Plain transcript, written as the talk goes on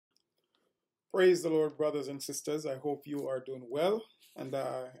Praise the Lord, brothers and sisters. I hope you are doing well, and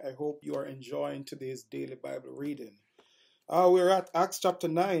I hope you are enjoying today's daily Bible reading. We're at Acts chapter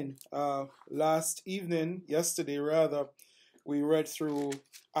 9. Last evening, yesterday rather, we read through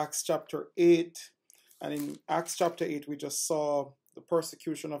Acts chapter 8, and in Acts chapter 8, we just saw the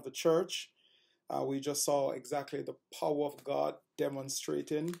persecution of the church. We just saw exactly the power of God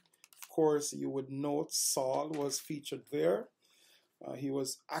demonstrating. Of course, you would note Saul was featured there. He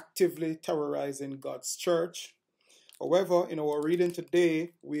was actively terrorizing God's church. However, in our reading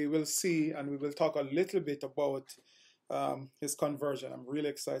today, we will see and we will talk a little bit about his conversion. I'm really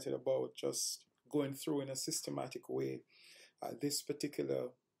excited about just going through in a systematic way this particular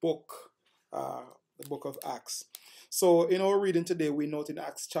book, the book of Acts. So in our reading today, we note in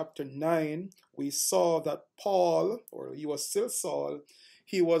Acts chapter 9, we saw that Paul, or he was still Saul,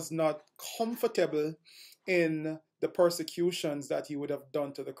 he was not comfortable in the persecutions that he would have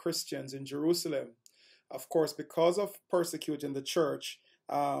done to the Christians in Jerusalem. Of course, because of persecuting the church,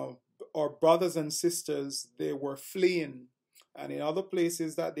 our brothers and sisters, they were fleeing. And in other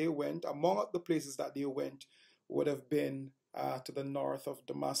places that they went, among the places that they went, would have been to the north of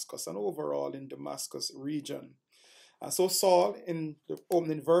Damascus and overall in Damascus region. So Saul, in the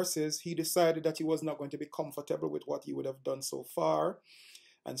opening verses, he decided that he was not going to be comfortable with what he would have done so far.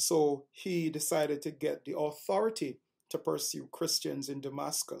 And so he decided to get the authority to pursue Christians in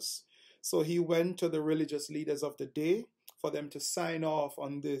Damascus. So he went to the religious leaders of the day for them to sign off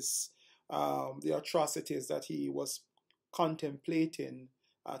on this, the atrocities that he was contemplating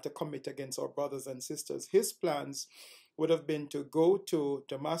to commit against our brothers and sisters. His plans would have been to go to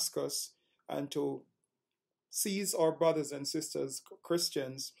Damascus and to seize our brothers and sisters,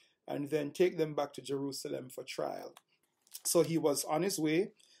 Christians, and then take them back to Jerusalem for trial. So he was on his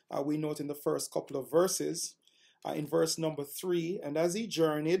way. We note in the first couple of verses, in verse number 3, and as he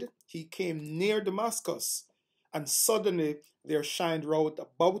journeyed, he came near Damascus, and suddenly there shined round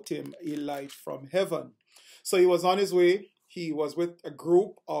about him a light from heaven. So he was on his way. He was with a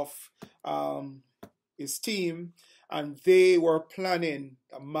group of his team, and they were planning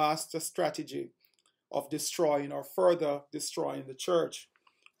a master strategy of destroying or further destroying the church.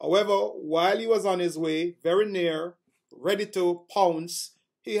 However, while he was on his way, very near, ready to pounce,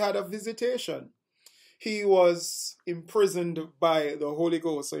 he had a visitation. He was imprisoned by the Holy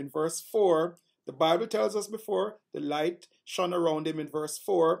Ghost. So in verse 4, the Bible tells us before, the light shone around him in verse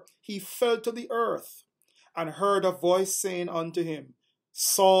 4, he fell to the earth and heard a voice saying unto him,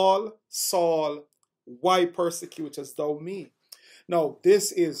 Saul, Saul, why persecutest thou me? Now,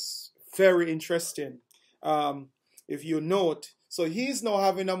 this is very interesting. If you note, so he's now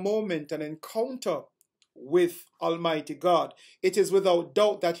having a moment, an encounter with Almighty God. It is without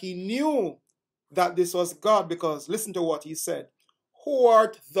doubt that he knew that this was God, because listen to what he said. Who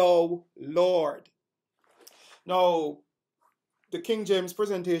art thou, Lord? Now, the King James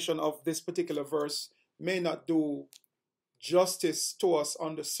presentation of this particular verse may not do justice to us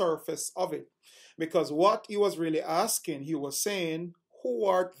on the surface of it, because what he was really asking, he was saying, who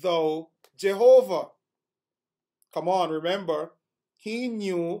art thou, Jehovah? Come on, remember, he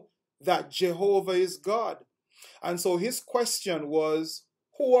knew that Jehovah is God. And so his question was,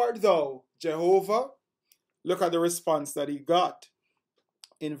 who art thou, Jehovah? Look at the response that he got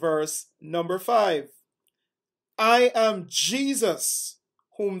in verse number 5. I am Jesus,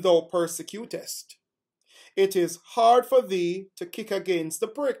 whom thou persecutest. It is hard for thee to kick against the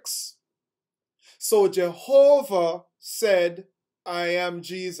pricks. So Jehovah said, I am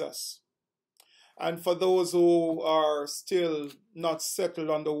Jesus. And for those who are still not settled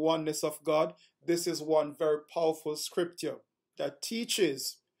on the oneness of God, this is one very powerful scripture that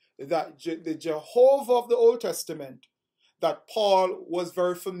teaches that the Jehovah of the Old Testament that Paul was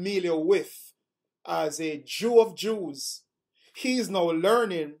very familiar with as a Jew of Jews, he is now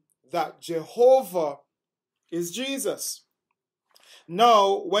learning that Jehovah is Jesus.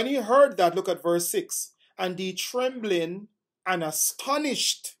 Now, when he heard that, look at verse 6, and he trembling and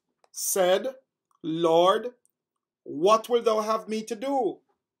astonished said, Lord, what wilt thou have me to do?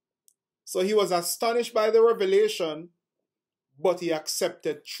 So he was astonished by the revelation, but he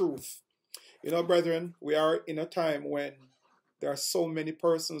accepted truth. You know, brethren, we are in a time when there are so many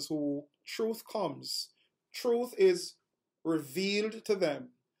persons who truth comes. Truth is revealed to them,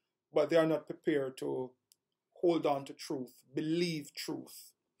 but they are not prepared to hold on to truth, believe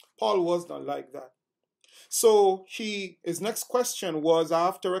truth. Paul was not like that. So his next question was,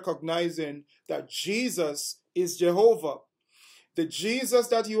 after recognizing that Jesus is Jehovah, the Jesus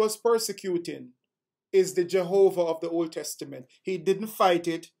that he was persecuting is the Jehovah of the Old Testament. He didn't fight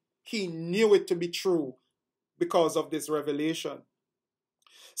it. He knew it to be true because of this revelation.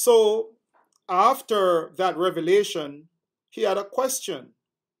 So after that revelation, he had a question.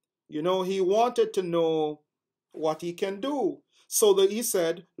 He wanted to know what he can do. So that he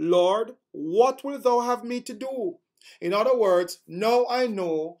said, Lord, what wilt thou have me to do? In other words, now I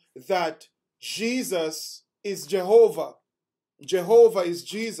know that Jesus is Jehovah. Jehovah is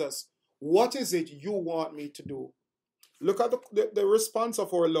Jesus. What is it you want me to do? Look at the response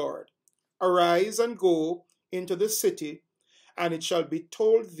of our Lord. Arise and go into the city, and it shall be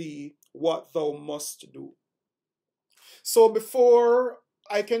told thee what thou must do. So before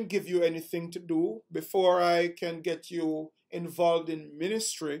I can give you anything to do, before I can get you involved in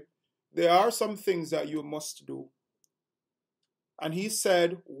ministry, there are some things that you must do. And he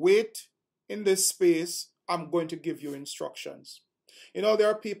said, wait in this space, I'm going to give you instructions. There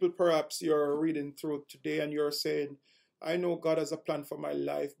are people perhaps you're reading through today and you're saying, I know God has a plan for my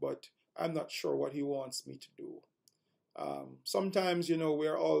life, but I'm not sure what he wants me to do. Sometimes,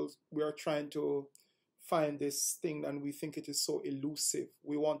 we're trying to find this thing and we think it is so elusive.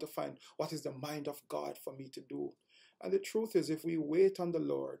 We want to find what is the mind of God for me to do. And the truth is, if we wait on the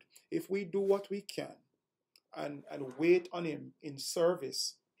Lord, if we do what we can and wait on him in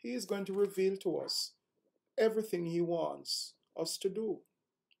service, he is going to reveal to us everything he wants us to do.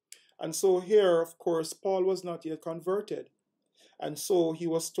 And so here, of course, Paul was not yet converted. And so he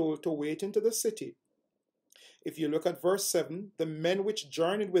was told to wait into the city. If you look at verse 7, the men which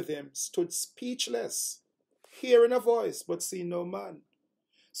journeyed with him stood speechless, hearing a voice, but seeing no man.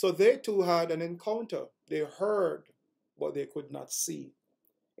 So they too had an encounter. They heard, but they could not see.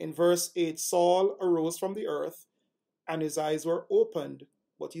 In verse 8, Saul arose from the earth, and his eyes were opened,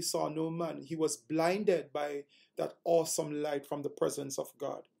 but he saw no man. He was blinded by that awesome light from the presence of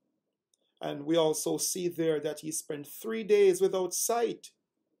God. And we also see there that he spent 3 days without sight.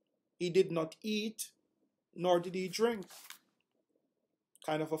 He did not eat, nor did he drink.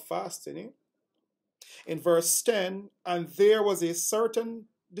 Kind of a fast, isn't it? In verse 10, and there was a certain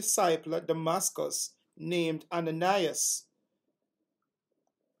disciple at Damascus named Ananias.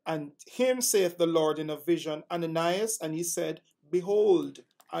 And him saith the Lord in a vision, Ananias, and he said, Behold,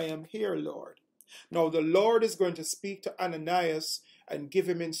 I am here, Lord. Now the Lord is going to speak to Ananias and give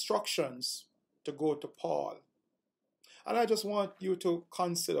him instructions to go to Paul. And I just want you to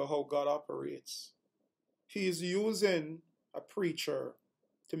consider how God operates. He is using a preacher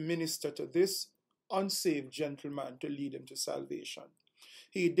to minister to this unsaved gentleman to lead him to salvation.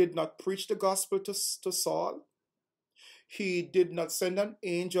 He did not preach the gospel to Saul. He did not send an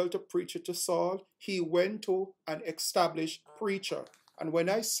angel to preach it to Saul. He went to an established preacher. And when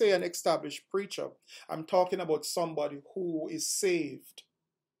I say an established preacher, I'm talking about somebody who is saved.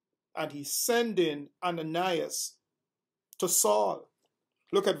 And he's sending Ananias to Saul.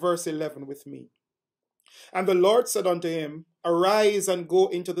 Look at verse 11 with me. And the Lord said unto him, Arise and go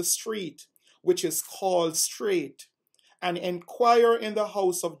into the street, which is called Straight, and inquire in the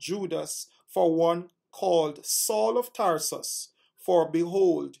house of Judas for one called Saul of Tarsus, for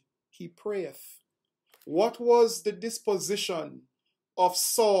behold, he prayeth. What was the disposition of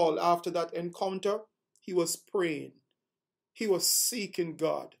Saul after that encounter? He was praying. He was seeking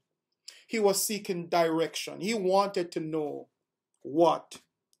God. He was seeking direction. He wanted to know what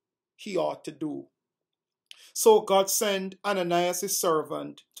he ought to do. So God sent Ananias, his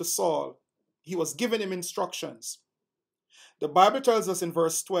servant, to Saul. He was giving him instructions. The Bible tells us in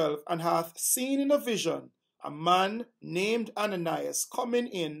verse 12, and hath seen in a vision a man named Ananias coming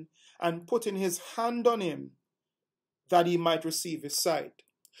in and putting his hand on him that he might receive his sight.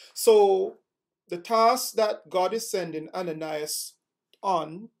 So the task that God is sending Ananias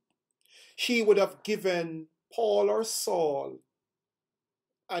on, he would have given Paul or Saul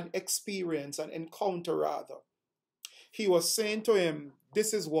an experience, an encounter rather. He was saying to him,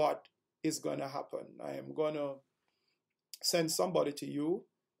 this is what is going to happen. I am going to send somebody to you,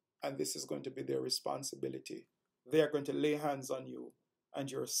 and this is going to be their responsibility. They are going to lay hands on you,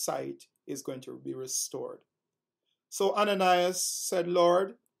 and your sight is going to be restored. So Ananias said,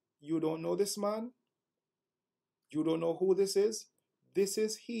 Lord, you don't know this man? You don't know who this is? This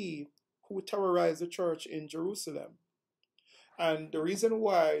is he who terrorized the church in Jerusalem. And the reason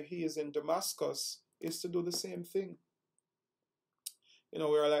why he is in Damascus is to do the same thing.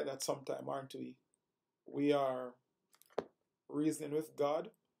 We're like that sometimes, aren't we? We are reasoning with God.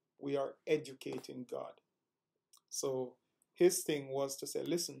 We are educating God. So his thing was to say,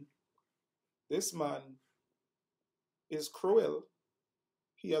 listen, this man is cruel.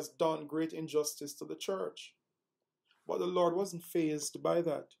 He has done great injustice to the church. But the Lord wasn't fazed by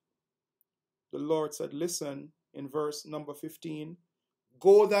that. The Lord said, listen, in verse number 15,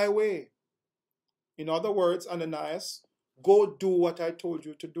 go thy way. In other words, Ananias, go do what I told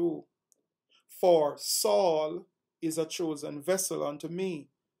you to do. For Saul is a chosen vessel unto me,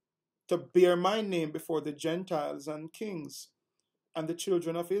 to bear my name before the Gentiles and kings and the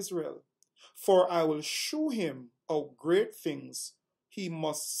children of Israel. For I will shew him how great things he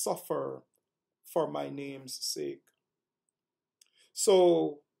must suffer for my name's sake.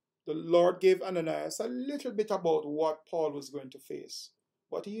 So the Lord gave Ananias a little bit about what Paul was going to face.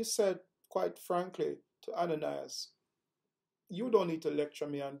 But he said, quite frankly, to Ananias, you don't need to lecture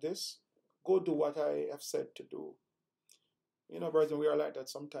me on this. Go do what I have said to do. Brethren, we are like that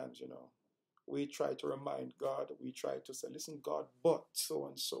sometimes. We try to remind God. We try to say, listen, God, but so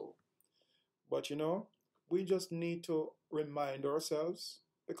and so. But we just need to remind ourselves,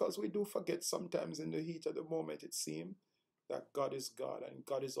 because we do forget sometimes in the heat of the moment, it seems, that God is God and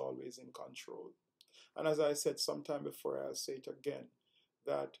God is always in control. And as I said sometime before, I'll say it again,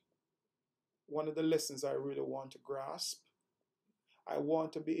 that one of the lessons I really want to grasp, I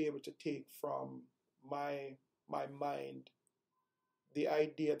want to be able to take from my mind the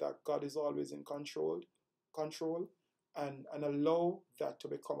idea that God is always in control, and allow that to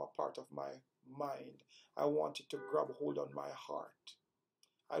become a part of my mind. I want it to grab hold on my heart.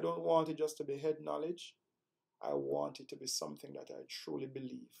 I don't want it just to be head knowledge. I want it to be something that I truly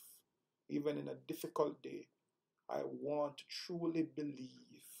believe. Even in a difficult day, I want to truly believe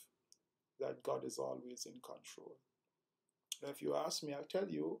that God is always in control. Now, if you ask me, I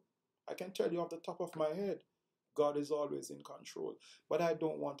can tell you off the top of my head, God is always in control. But I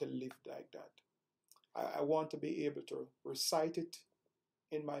don't want to live like that. I want to be able to recite it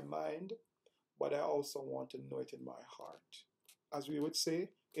in my mind, but I also want to know it in my heart. As we would say,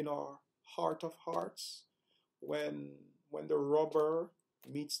 in our heart of hearts, when the rubber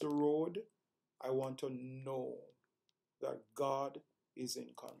meets the road, I want to know that God is in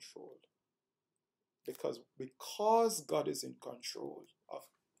control. Because God is in control of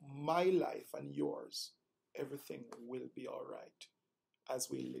my life and yours, everything will be all right as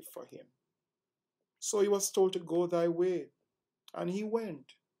we live for him. So he was told to go thy way, and he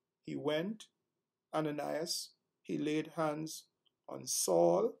went. He went, Ananias, he laid hands on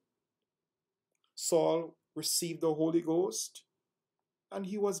Saul. Saul received the Holy Ghost, and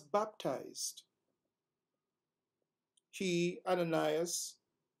he was baptized. Ananias,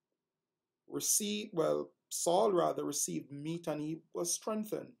 Saul rather received meat, and he was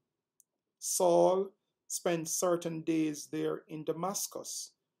strengthened. Saul spent certain days there in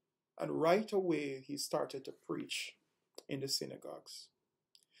Damascus, and right away he started to preach in the synagogues.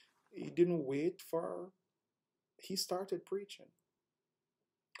 He didn't wait he started preaching.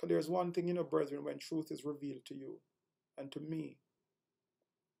 Because there's one thing, brethren, when truth is revealed to you and to me,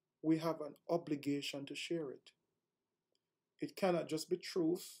 we have an obligation to share it. It cannot just be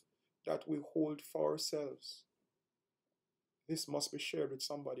truth that we hold for ourselves. This must be shared with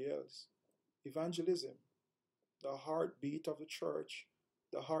somebody else. Evangelism, the heartbeat of the church,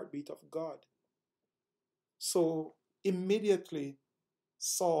 the heartbeat of God. So immediately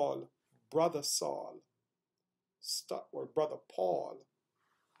brother Paul,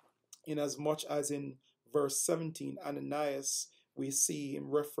 in as much as in verse 17, Ananias, we see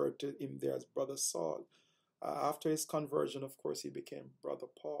him referred to him there as brother Saul. After his conversion, of course, he became brother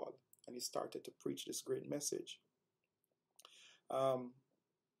Paul, and he started to preach this great message. Of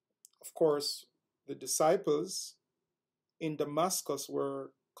course, the disciples in Damascus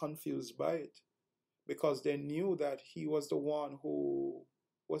were confused by it, because they knew that he was the one who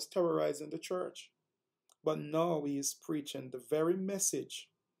was terrorizing the church. But now he is preaching the very message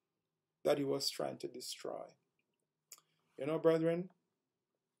that he was trying to destroy. Brethren,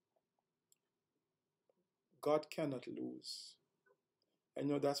 God cannot lose.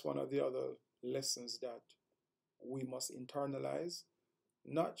 And that's one of the other lessons that we must internalize.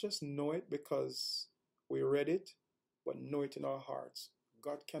 Not just know it because we read it, but know it in our hearts.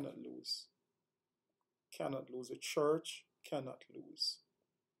 God cannot lose. Cannot lose. The church cannot lose.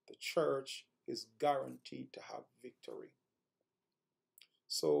 The church is guaranteed to have victory.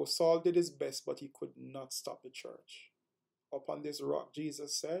 So Saul did his best, but he could not stop the church. Upon this rock,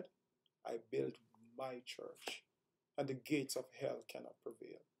 Jesus said, I build my church, and the gates of hell cannot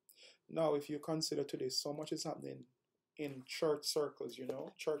prevail. Now, if you consider today, so much is happening in church circles,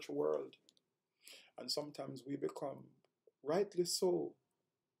 church world. And sometimes we become, rightly so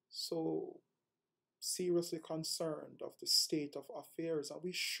seriously concerned of the state of affairs, and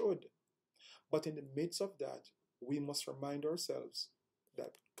we should. But in the midst of that, we must remind ourselves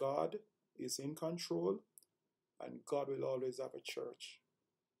that God is in control, and God will always have a church.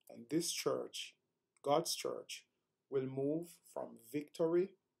 And this church, God's church, will move from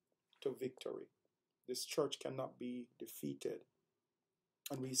victory to victory. This church cannot be defeated.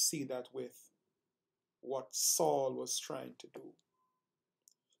 And we see that with what Saul was trying to do.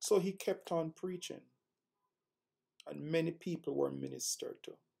 So he kept on preaching, and many people were ministered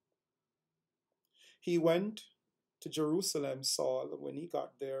to. He went to Jerusalem, Saul. When he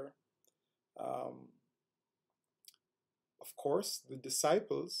got there, um, of course, the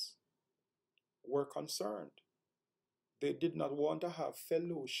disciples were concerned. They did not want to have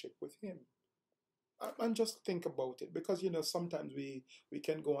fellowship with him. And just think about it, because sometimes we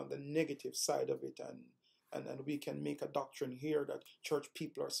can go on the negative side of it, and we can make a doctrine here that church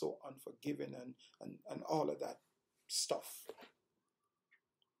people are so unforgiving and all of that stuff.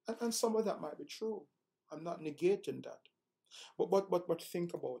 And some of that might be true. I'm not negating that. But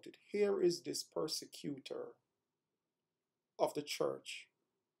think about it. Here is this persecutor of the church.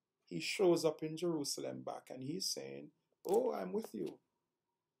 He shows up in Jerusalem back, and he's saying, "Oh, I'm with you."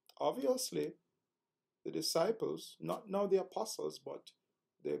 Obviously, the disciples, not now the apostles, but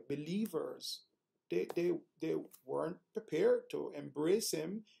the believers, they weren't prepared to embrace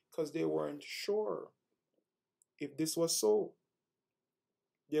him because they weren't sure if this was so.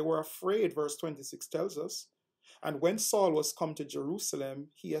 They were afraid, verse 26 tells us. And when Saul was come to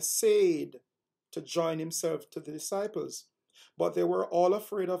Jerusalem, he essayed to join himself to the disciples. But they were all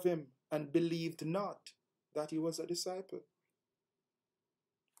afraid of him and believed not that he was a disciple.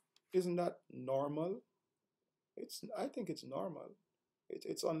 Isn't that normal? I think it's normal.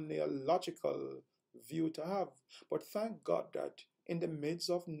 It's only a logical view to have. But thank God that in the midst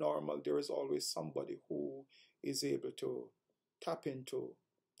of normal, there is always somebody who is able to tap into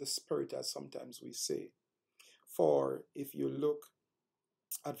the Spirit, as sometimes we say. For if you look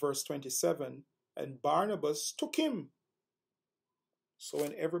at verse 27, and Barnabas took him. So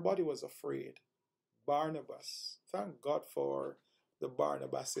when everybody was afraid, Barnabas, thank God for the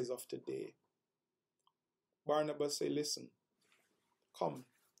Barnabases of today. Barnabas said, "Listen, come,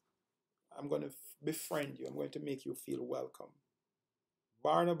 I'm going to befriend you. I'm going to make you feel welcome."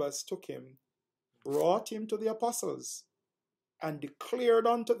 Barnabas took him, brought him to the apostles, and declared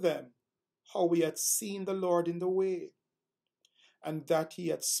unto them how he had seen the Lord in the way, and that he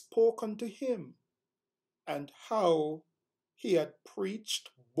had spoken to him, and how he had preached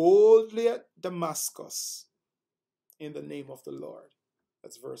boldly at Damascus in the name of the Lord.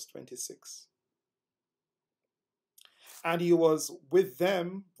 That's verse 26. And he was with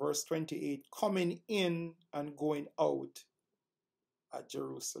them, verse 28, coming in and going out at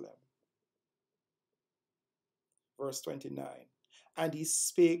Jerusalem. Verse 29. And he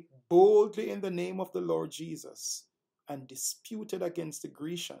spake boldly in the name of the Lord Jesus, and disputed against the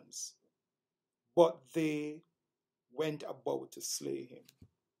Grecians, but they went about to slay him.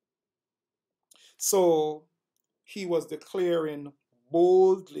 So he was declaring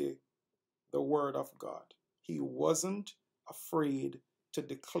boldly the word of God. He wasn't afraid to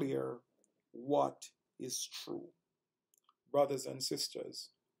declare what is true. Brothers and sisters,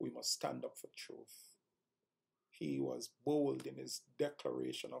 we must stand up for truth. He was bold in his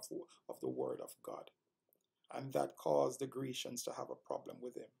declaration of the word of God. And that caused the Grecians to have a problem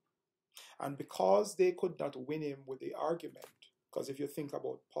with him. And because they could not win him with the argument, because if you think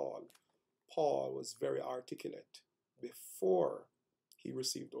about Paul was very articulate before he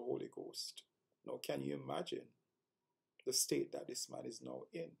received the Holy Ghost. Now, can you imagine the state that this man is now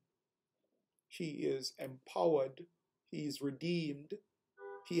in? He is empowered, he is redeemed,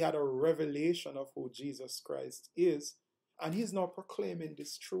 he had a revelation of who Jesus Christ is, and he's now proclaiming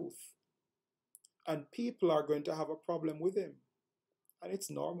this truth. And people are going to have a problem with him. And it's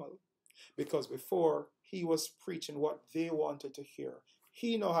normal, because before he was preaching what they wanted to hear.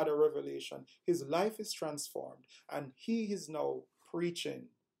 He now had a revelation. His life is transformed, and he is now preaching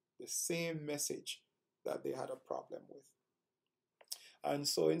the same message that they had a problem with. And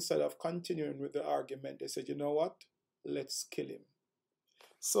so instead of continuing with the argument, they said, "You know what? Let's kill him."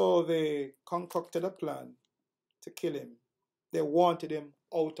 So they concocted a plan to kill him. They wanted him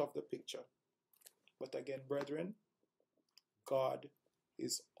out of the picture. But again, brethren, God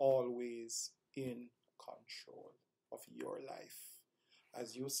is always in control of your life.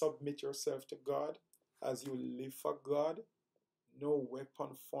 As you submit yourself to God, as you live for God, no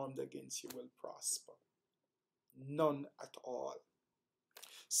weapon formed against you will prosper. None at all.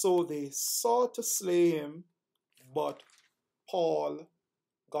 So they sought to slay him, but Paul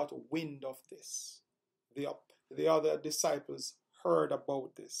got wind of this. The other disciples heard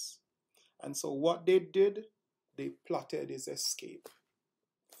about this. And so what they did, they plotted his escape.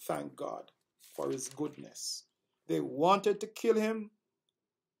 Thank God for his goodness. They wanted to kill him,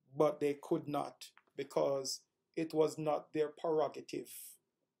 but they could not, because it was not their prerogative.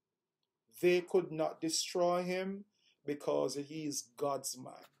 They could not destroy him because he is God's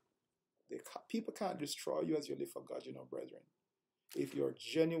man. People can't destroy you as you live for God, brethren. If you're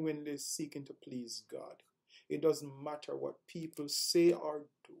genuinely seeking to please God, it doesn't matter what people say or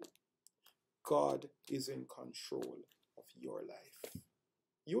do. God is in control of your life.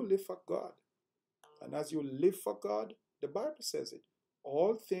 You live for God. And as you live for God, the Bible says it,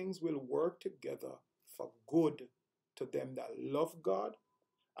 all things will work together for good to them that love God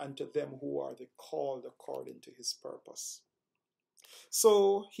and to them who are the called according to his purpose.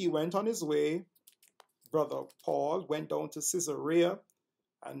 So he went on his way. Brother Paul went down to Caesarea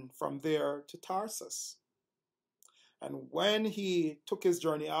and from there to Tarsus. And when he took his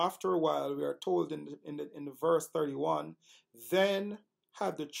journey after a while, we are told in the verse 31, then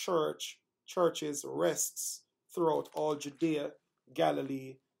had the churches rests throughout all Judea,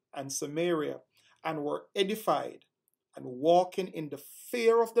 Galilee, and Samaria, and were edified and walking in the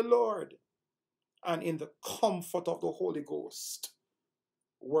fear of the Lord and in the comfort of the Holy Ghost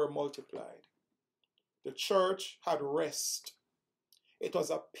were multiplied. The church had rest. It was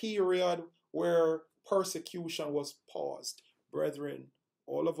a period where persecution was paused. Brethren,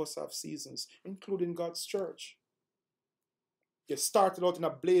 all of us have seasons, including God's church. They started out in a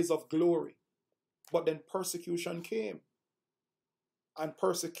blaze of glory, but then persecution came. And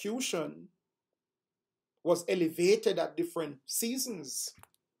persecution was elevated at different seasons.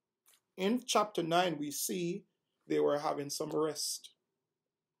 In chapter 9, we see they were having some rest.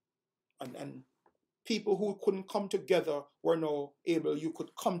 And people who couldn't come together were now able, you could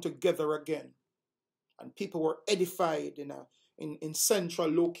come together again. And people were edified in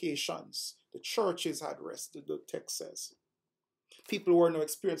central locations. The churches had rest, the text says. People were now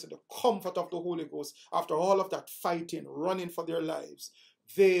experiencing the comfort of the Holy Ghost after all of that fighting, running for their lives.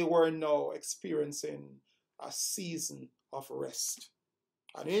 They were now experiencing a season of rest.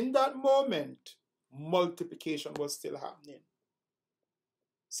 And in that moment, multiplication was still happening.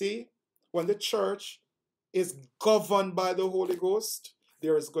 See, when the church is governed by the Holy Ghost,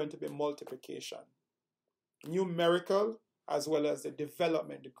 there is going to be multiplication. Numerical, as well as the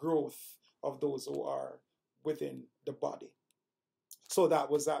development, the growth of those who are within the body. So that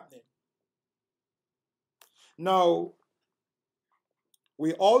was happening. Now,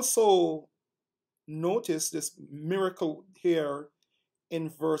 we also notice this miracle here in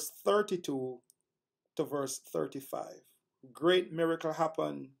verse 32 to verse 35. Great miracle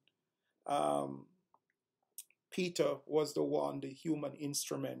happened. Peter was the human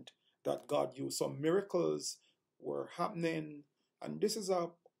instrument that God used. So miracles were happening, and this is a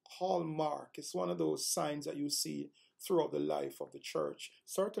hallmark. It's one of those signs that you see throughout the life of the church.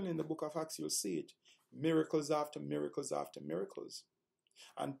 Certainly in the book of Acts, you'll see it. Miracles after miracles after miracles.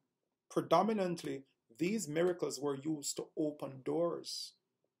 And predominantly, these miracles were used to open doors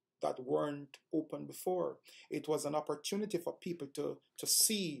that weren't open before. It was an opportunity for people to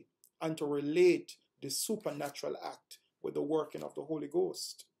see and to relate the supernatural act with the working of the Holy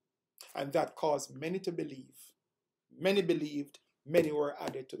Ghost. And that caused many to believe. Many believed, many were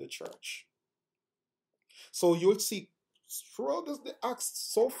added to the church. So you'll see throughout the Acts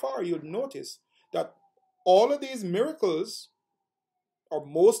so far, you'll notice that all of these miracles, or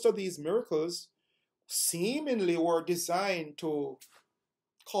most of these miracles, seemingly were designed to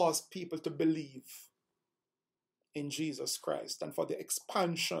cause people to believe in Jesus Christ and for the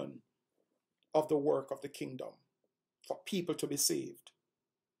expansion of the work of the kingdom, for people to be saved.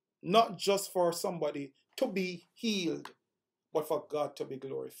 Not just for somebody to be healed, but for God to be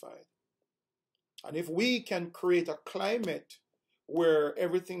glorified. And if we can create a climate where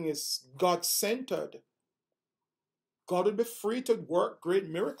everything is God-centered, God will be free to work great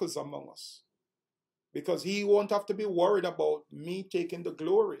miracles among us. Because he won't have to be worried about me taking the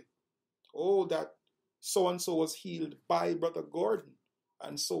glory. Oh, that so-and-so was healed by Brother Gordon.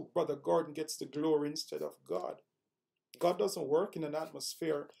 And so Brother Gordon gets the glory instead of God. God doesn't work in an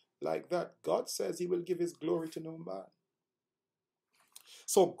atmosphere like that. God says he will give his glory to no man.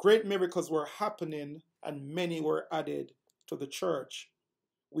 So great miracles were happening and many were added to the church.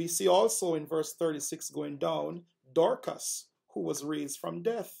 We see also in verse 36 going down, Dorcas, who was raised from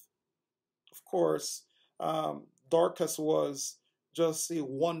death. Of course, Dorcas was just a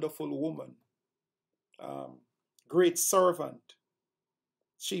wonderful woman, great servant.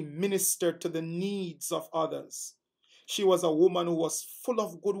 She ministered to the needs of others. She was a woman who was full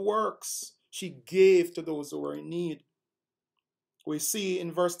of good works. She gave to those who were in need. We see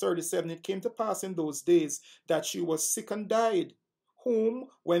in verse 37, it came to pass in those days that she was sick and died, whom,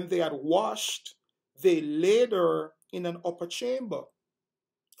 when they had washed, they laid her in an upper chamber.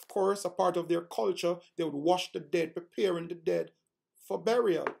 Of course, a part of their culture, they would wash the dead, preparing the dead for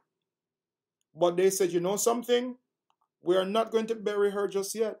burial. But they said, you know something? We are not going to bury her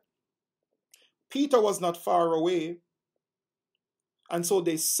just yet. Peter was not far away, and so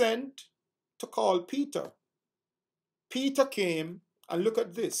they sent to call Peter. Peter came, and look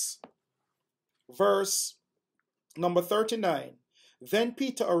at this. Verse number 39. Then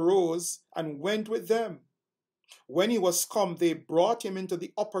Peter arose and went with them. When he was come, they brought him into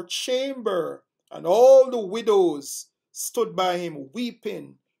the upper chamber, and all the widows stood by him,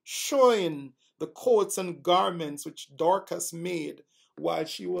 weeping, showing the coats and garments which Dorcas made while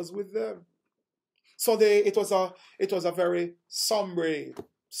she was with them. So it was a very sombre,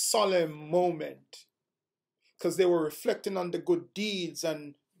 solemn moment, because they were reflecting on the good deeds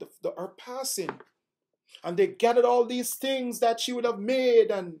and her passing. And they gathered all these things that she would have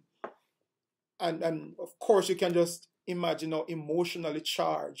made, and of course you can just imagine how emotionally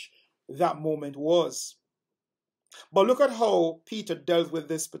charged that moment was. But look at how Peter dealt with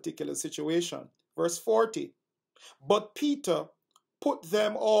this particular situation. Verse 40. But Peter put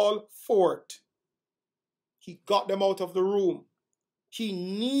them all forth. He got them out of the room. He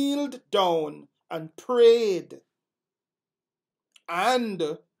kneeled down and prayed,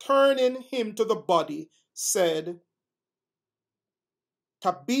 and turning him to the body, said,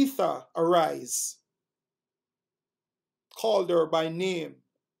 Tabitha, arise. Called her by name,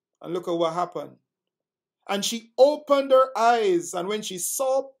 and look at what happened. And she opened her eyes, and when she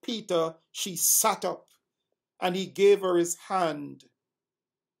saw Peter, she sat up, and he gave her his hand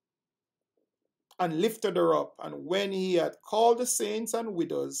and lifted her up. And when he had called the saints and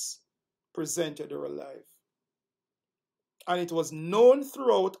widows, presented her alive. And it was known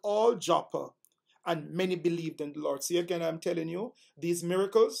throughout all Joppa, and many believed in the Lord. See, again, I'm telling you, these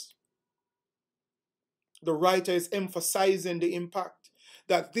miracles, the writer is emphasizing the impact,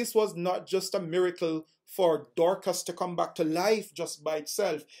 that this was not just a miracle for Dorcas to come back to life just by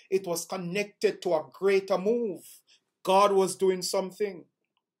itself. It was connected to a greater move. God was doing something.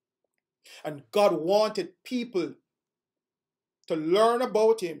 And God wanted people to learn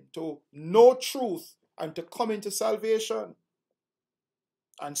about him, to know truth, and to come into salvation.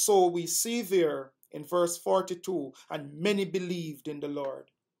 And so we see there in verse 42, and many believed in the Lord.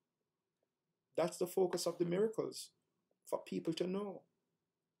 That's the focus of the miracles, for people to know.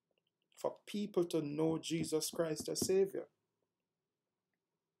 For people to know Jesus Christ as Savior.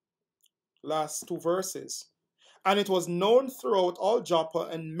 Last two verses. And it was known throughout all Joppa,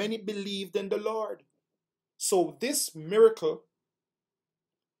 and many believed in the Lord. So this miracle,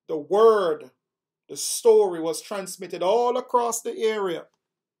 the word, the story was transmitted all across the area.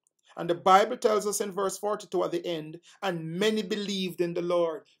 And the Bible tells us in verse 42 at the end, and many believed in the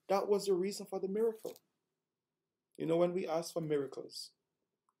Lord. That was the reason for the miracle. You know, when we ask for miracles,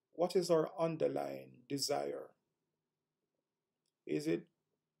 what is our underlying desire? Is it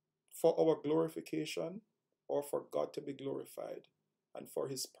for our glorification, or for God to be glorified and for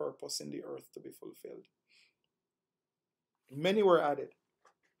his purpose in the earth to be fulfilled? Many were added.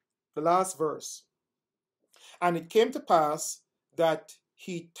 The last verse. And it came to pass that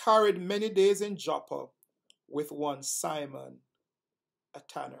he tarried many days in Joppa with one Simon, a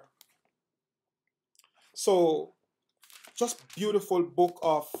tanner. So, just beautiful book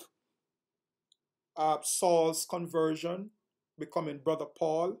of Saul's conversion, becoming Brother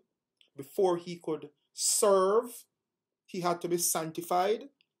Paul. Before he could serve, he had to be sanctified.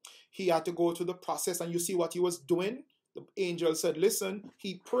 He had to go through the process, and you see what he was doing. The angel said, listen,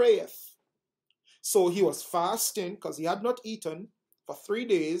 he prayeth. So he was fasting because he had not eaten for 3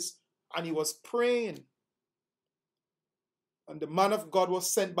 days, and he was praying. And the man of God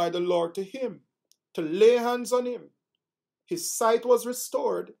was sent by the Lord to him to lay hands on him. His sight was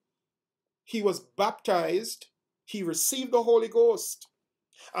restored. He was baptized. He received the Holy Ghost.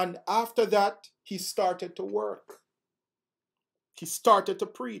 And after that, he started to work. He started to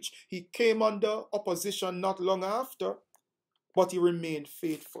preach. He came under opposition not long after, but he remained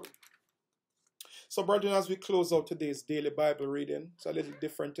faithful. So, brethren, as we close out today's daily Bible reading, it's a little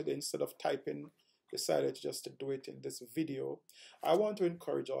different today. Instead of typing, decided just to do it in this video. I want to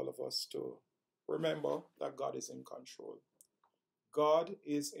encourage all of us to remember that God is in control. God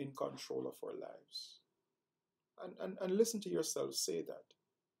is in control of our lives. And listen to yourself say that.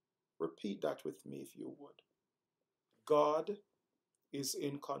 Repeat that with me if you would. God is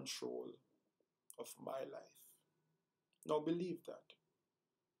in control of my life. Now believe that.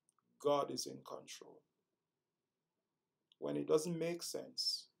 God is in control. When it doesn't make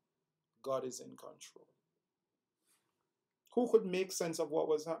sense, God is in control. Who could make sense of what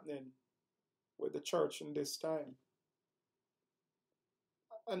was happening with the church in this time?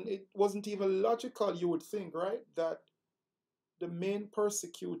 And it wasn't even logical, you would think, right? That the main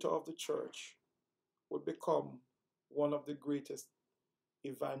persecutor of the church would become one of the greatest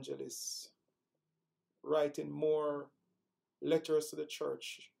evangelists writing more letters to the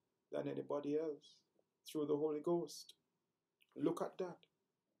church than anybody else through the Holy Ghost. Look at that.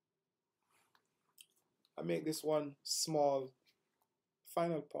 I make this one small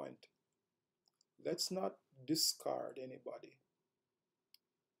final point. Let's not discard anybody.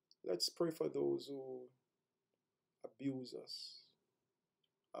 Let's pray for those who abuse us.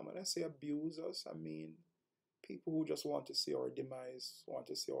 And when I say abuse us, I mean people who just want to see our demise, want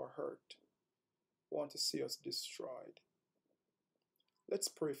to see our hurt, want to see us destroyed. Let's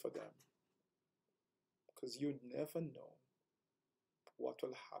pray for them, because you never know what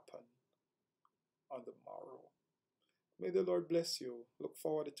will happen on the morrow. May the Lord bless you. Look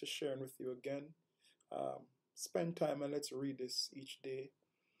forward to sharing with you again. Spend time and let's read this each day.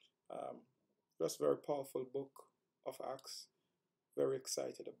 Just a very powerful book of Acts. Very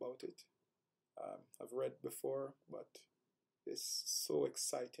excited about it. I've read before, but it's so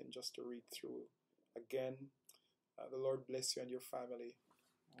exciting just to read through again. The Lord bless you and your family.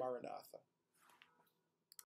 Maranatha.